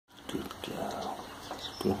Good girl.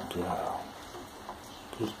 Good girl.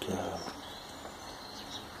 Good girl.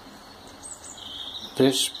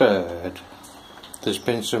 This bird, there's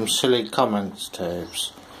been some silly comments,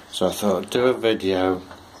 Tubes, so I thought I'd do a video.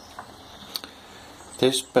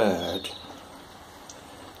 This bird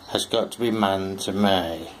has got to be man to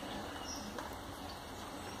me.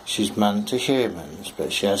 She's man to humans,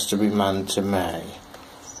 but she has to be man to me.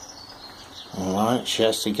 Alright, she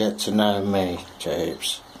has to get to know me,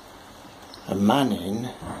 Tubes. And manning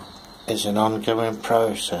is an ongoing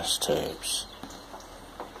process, Tubes.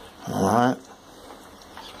 Alright?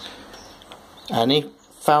 Any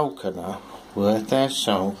falconer worth their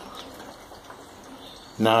salt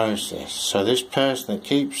knows this. So this person that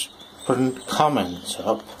keeps putting comments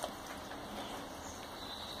up,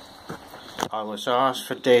 I was asked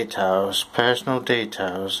for details, personal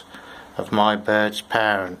details of my bird's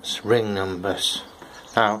parents, ring numbers.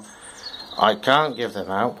 Now, I can't give them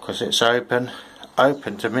out because it's open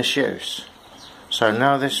to misuse. So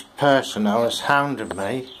now this person now has hounded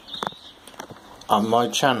me on my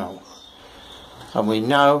channel, and we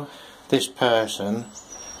know this person,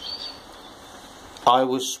 I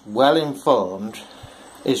was well informed,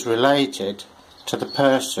 is related to the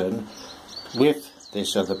person with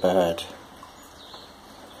this other bird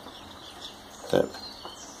that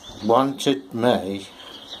wanted me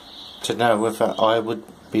to know whether I would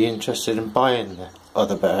be interested in buying the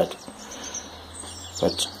other bird.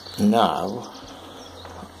 But no,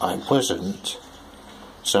 I wasn't.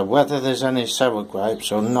 So whether there's any sour grapes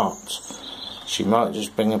or not, she might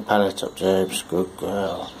just bring a pellet up to Tubes, good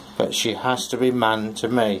girl. But she has to be man to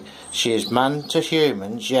me. She is man to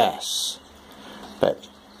humans, yes. But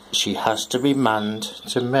she has to be manned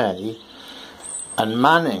to me. And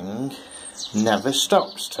manning never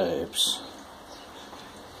stops, Tubes.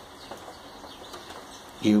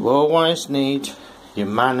 You always need your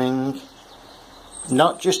manning,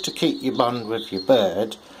 not just to keep your bond with your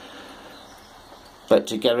bird, but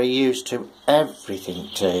to get her used to everything,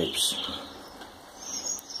 Tubes.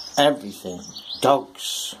 Everything.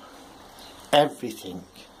 Dogs. Everything.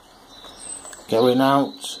 Going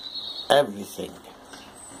out. Everything.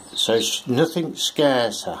 So nothing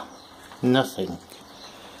scares her. Nothing.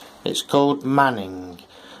 It's called manning.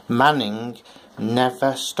 Manning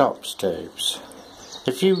never stops, Tubes.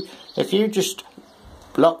 If you just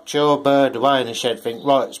locked your bird away in a shed, think,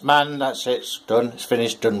 right, it's man, that's it, it's done, it's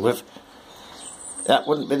finished, done with, that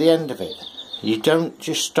wouldn't be the end of it. You don't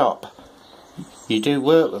just stop. You do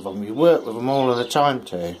work with them. You work with them all of the time,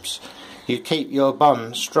 Tubes. You keep your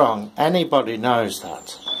bond strong. Anybody knows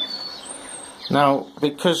that. Now,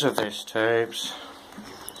 because of this, Tubes,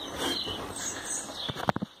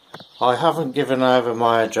 I haven't given over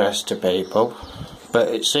my address to people, but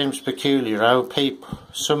it seems peculiar how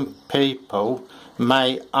some people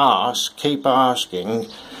may keep asking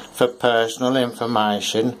for personal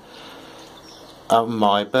information of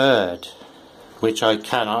my bird, which I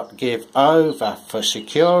cannot give over for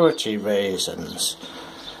security reasons.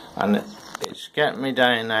 And it's getting me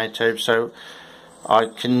down now, Tubes, so I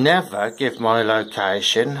can never give my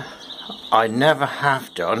location. I never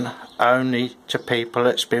have done, only to people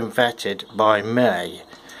that's been vetted by me.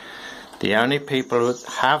 The only people who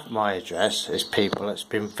have my address is people that's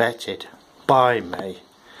been vetted by me.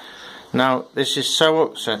 Now, this is so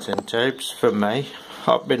upsetting, Tubes, for me.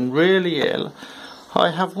 I've been really ill.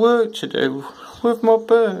 I have work to do with my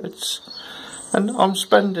birds, and I'm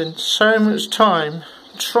spending so much time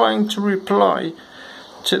trying to reply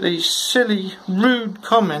to these silly, rude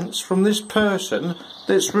comments from this person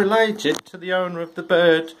that's related to the owner of the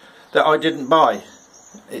bird that I didn't buy.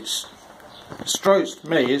 It strikes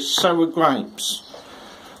me as sour grapes.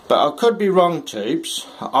 But I could be wrong, Tubes.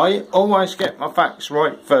 I always get my facts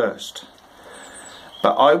right first.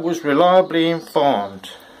 But I was reliably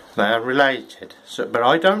informed they are related. But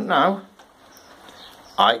I don't know.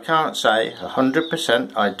 I can't say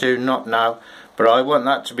 100%, I do not know. But I want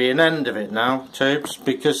that to be an end of it now, Tubes,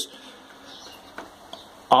 because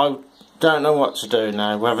I don't know what to do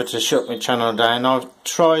now, whether to shut my channel down. I've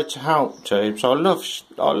tried to help, Tubes. I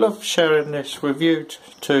love sharing this with you,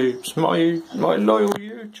 Tubes, my loyal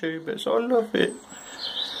YouTubers. I love it.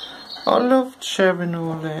 I love sharing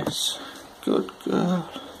all this. Good girl.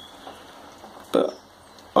 But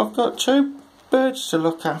I've got 2 birds to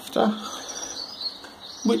look after,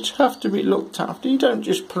 which have to be looked after. You don't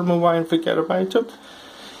just put them away and forget about them.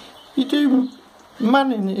 You do.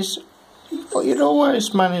 Manning is, you're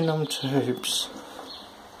always manning them, Tubes.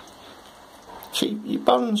 Keep your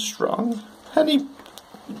bond strong.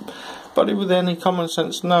 Anybody with any common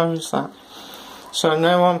sense knows that. So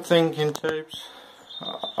now I'm thinking, Tubes,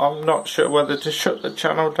 I'm not sure whether to shut the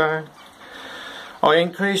channel down. I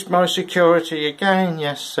increased my security again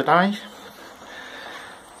yesterday.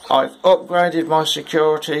 I've upgraded my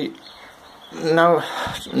security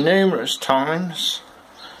numerous times.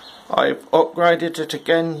 I've upgraded it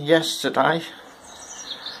again yesterday.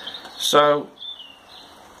 So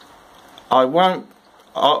I won't.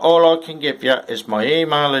 All I can give you is my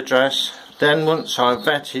email address. Then once I've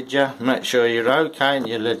vetted you, make sure you're okay and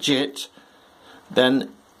you're legit, then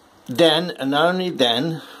and only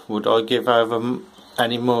then would I give over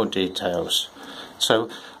any more details. So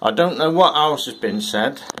I don't know what else has been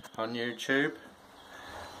said on YouTube,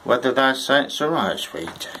 whether they say it's alright,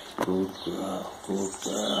 sweetie, good girl, good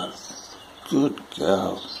girl, good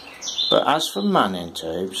girl. But as for manning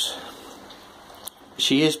tubes,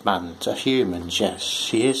 she is man to humans, yes,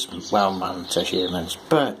 she is well man to humans,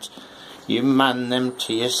 but you man them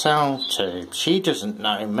to yourself too. She doesn't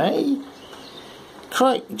know me.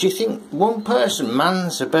 Craig, do you think one person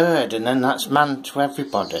mans a bird and then that's man to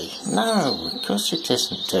everybody? No, of course it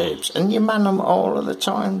isn't, tubes. And you man them all of the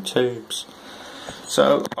time, tubes.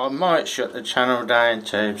 So I might shut the channel down,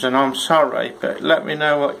 tubes, and I'm sorry, but let me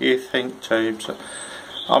know what you think, tubes.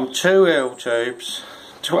 I'm too ill, tubes,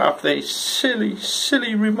 to have these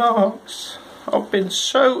silly remarks. I've been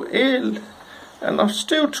so ill. And I've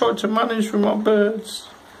still tried to manage with my birds.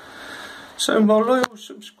 So my loyal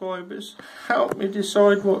subscribers, help me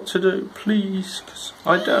decide what to do, please, because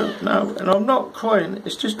I don't know. And I'm not crying,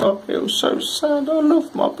 it's just I feel so sad. I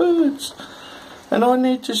love my birds. And I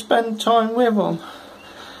need to spend time with them.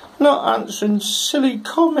 Not answering silly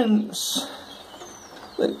comments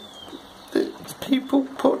that people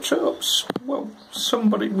put up. Well,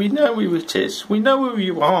 somebody, we know who it is. We know who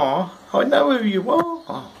you are. I know who you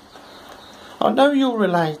are. I know you're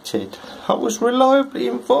related. I was reliably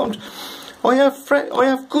informed. I have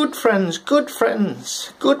good friends,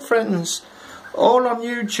 all on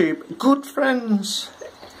YouTube, good friends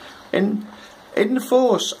in the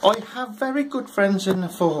force. I have very good friends in the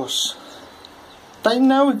force. They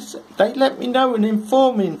know, they let me know and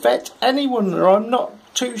inform me and vet anyone that I'm not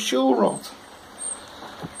too sure of.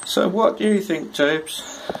 So what do you think,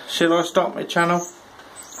 tubes? Shall I stop my channel?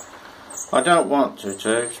 I don't want to,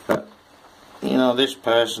 tubes, but you know, this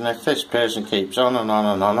person, if this person keeps on and on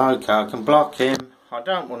and on, okay, I can block him. I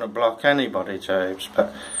don't want to block anybody, tubes,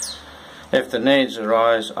 but if the needs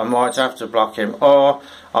arise, I might have to block him, or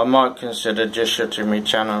I might consider just shutting my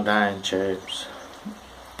channel down, tubes.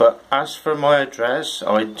 But as for my address,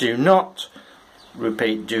 I do not,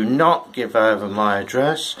 repeat, do not give over my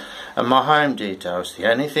address and my home details. The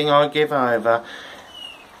only thing I give over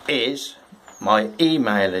is my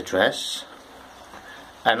email address.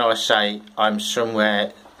 And I say I'm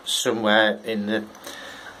somewhere in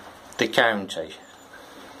the county.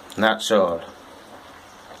 And that's all.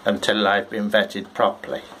 Until they've been vetted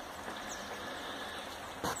properly.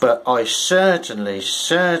 But I certainly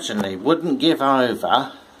wouldn't give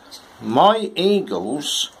over my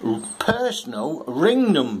eagle's personal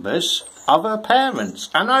ring numbers of her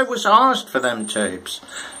parents. And I was asked for them, tubes.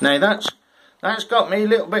 Now that's got me a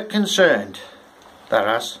little bit concerned. That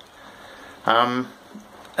has.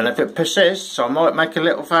 And if it persists, I might make a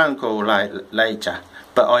little phone call later.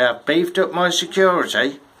 But I have beefed up my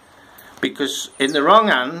security, because in the wrong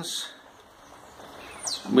hands,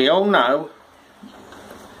 we all know,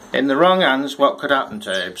 in the wrong hands what could happen,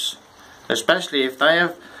 tubes. Especially if they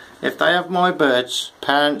have my birds'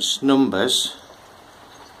 parents' numbers,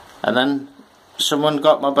 and then someone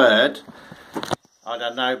got my bird, I'd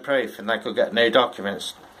have no proof and they could get new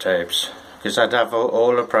documents, tubes. Because I'd have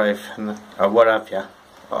all the proof and what have you.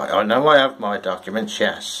 I know I have my documents,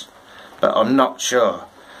 yes, but I'm not sure.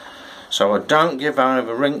 So I don't give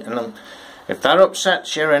over ring, and if that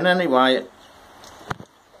upsets you in any way,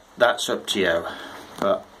 that's up to you.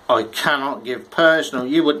 But I cannot give personal.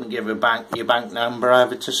 You wouldn't give your bank number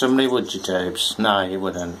over to somebody, would you, tubes? No, you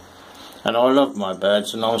wouldn't. And I love my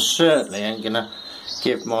birds, and I certainly ain't gonna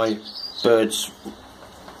give my birds'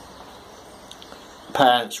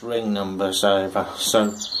 parents' ring numbers over.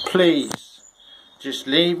 So please, just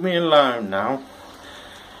leave me alone now.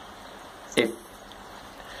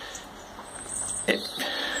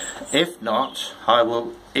 If not, I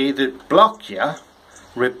will either block you,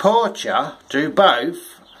 report you, do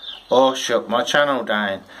both, or shut my channel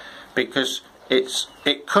down, because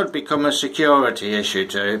it could become a security issue,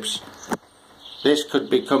 tubes. This could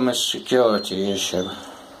become a security issue.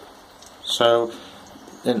 So,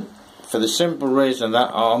 for the simple reason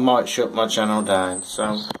that I might shut my channel down.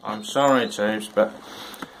 So I'm sorry, tubes, but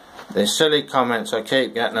the silly comments I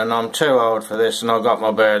keep getting, and I'm too old for this, and I've got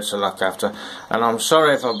my birds to look after, and I'm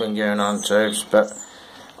sorry if I've been going on, tubes, but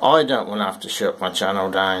I don't want to have to shut my channel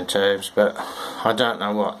down, Tubes, but I don't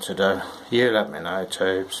know what to do. You let me know,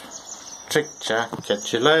 Tubes. Trick chat,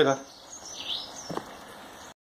 catch you later.